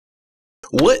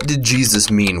What did Jesus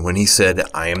mean when he said,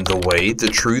 "I am the way, the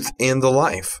truth, and the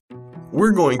life"?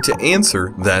 We're going to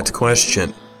answer that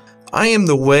question. I am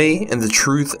the way and the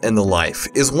truth and the life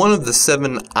is one of the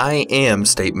 7 I am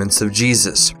statements of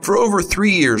Jesus. For over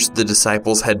 3 years, the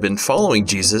disciples had been following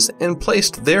Jesus and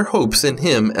placed their hopes in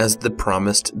him as the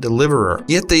promised deliverer.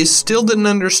 Yet they still didn't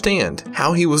understand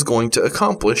how he was going to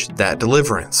accomplish that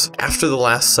deliverance. After the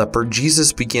Last Supper,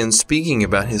 Jesus began speaking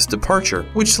about his departure,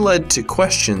 which led to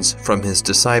questions from his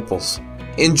disciples.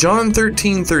 In John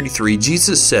 13:33,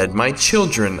 Jesus said, "My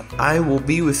children, I will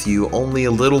be with you only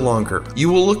a little longer. You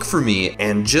will look for me,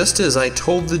 and just as I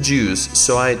told the Jews,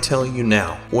 so I tell you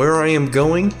now. Where I am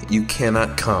going, you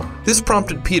cannot come." This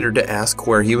prompted Peter to ask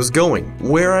where he was going.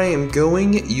 "Where I am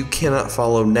going, you cannot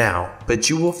follow now, but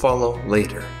you will follow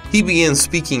later." He began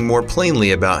speaking more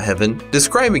plainly about heaven,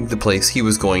 describing the place he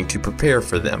was going to prepare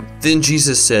for them. Then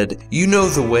Jesus said, "You know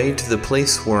the way to the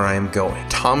place where I am going."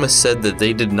 Thomas said that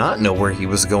they did not know where he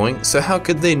was going, so how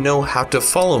could they know how to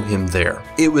follow him there?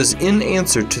 It was in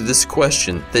answer to this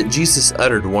question that Jesus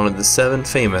uttered one of the 7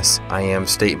 famous I am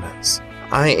statements.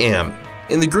 I am.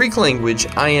 In the Greek language,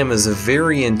 I am is a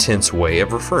very intense way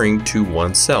of referring to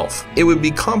oneself. It would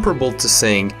be comparable to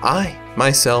saying, I,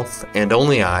 myself, and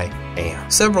only I am.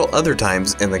 Several other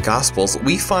times in the Gospels,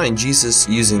 we find Jesus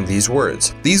using these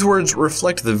words. These words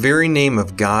reflect the very name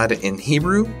of God in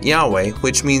Hebrew, Yahweh,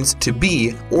 which means to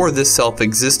be or the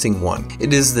self-existing one.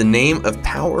 It is the name of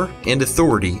power and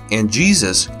authority, and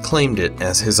Jesus claimed it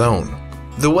as his own.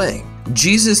 The way.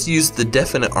 Jesus used the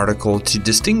definite article to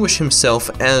distinguish himself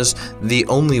as the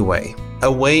only way.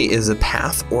 A way is a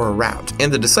path or a route,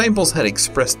 and the disciples had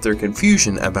expressed their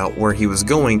confusion about where he was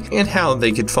going and how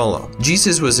they could follow.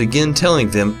 Jesus was again telling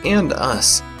them and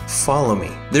us, "Follow me."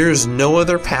 There is no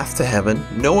other path to heaven,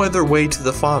 no other way to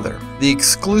the Father. The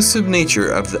exclusive nature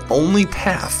of the only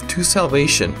path to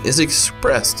salvation is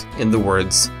expressed in the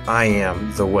words, "I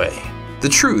am the way." The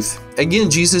truth.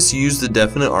 Again, Jesus used the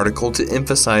definite article to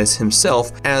emphasize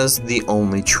himself as the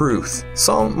only truth.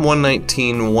 Psalm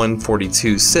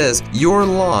 119:142 says, "Your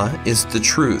law is the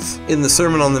truth." In the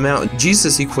Sermon on the Mount,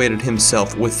 Jesus equated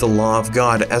himself with the law of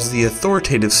God as the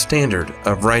authoritative standard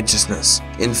of righteousness.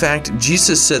 In fact,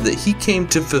 Jesus said that he came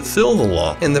to fulfill the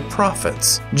law and the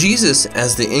prophets. Jesus,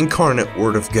 as the incarnate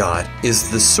Word of God, is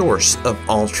the source of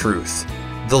all truth.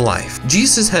 The life.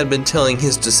 Jesus had been telling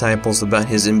his disciples about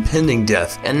his impending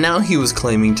death, and now he was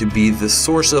claiming to be the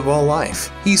source of all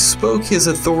life. He spoke his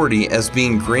authority as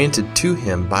being granted to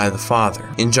him by the Father.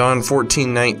 In John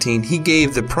 14:19, he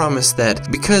gave the promise that,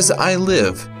 "Because I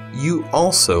live, you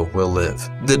also will live."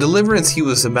 The deliverance he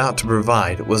was about to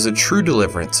provide was a true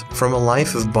deliverance from a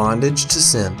life of bondage to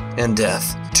sin and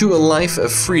death to a life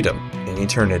of freedom in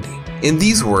eternity. In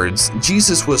these words,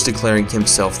 Jesus was declaring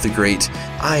himself the great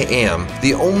I am,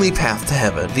 the only path to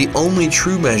heaven, the only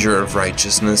true measure of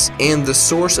righteousness, and the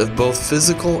source of both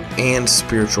physical and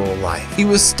spiritual life. He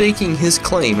was staking his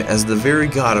claim as the very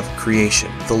God of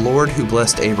creation, the Lord who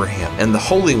blessed Abraham, and the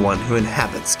Holy One who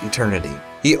inhabits eternity.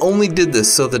 He only did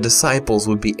this so the disciples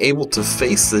would be able to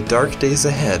face the dark days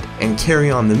ahead and carry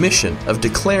on the mission of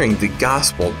declaring the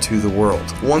gospel to the world.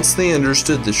 Once they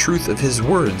understood the truth of his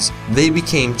words, they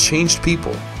became changed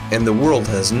people, and the world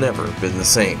has never been the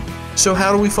same. So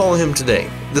how do we follow him today?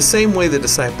 The same way the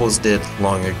disciples did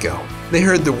long ago. They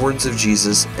heard the words of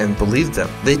Jesus and believed them.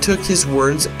 They took his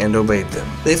words and obeyed them.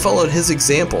 They followed his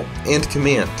example and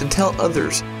command to tell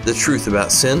others the truth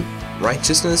about sin,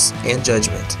 righteousness, and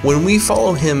judgment. When we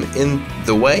follow him in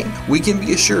the way, we can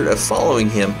be assured of following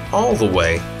him all the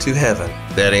way to heaven.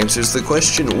 That answers the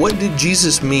question, what did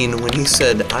Jesus mean when he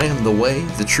said, "I am the way,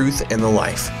 the truth, and the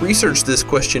life"? Research this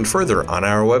question further on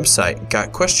our website,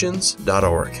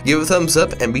 gotquestions.org. Give a thumbs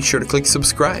up and be sure to click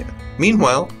subscribe.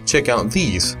 Meanwhile, check out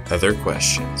these other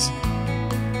questions.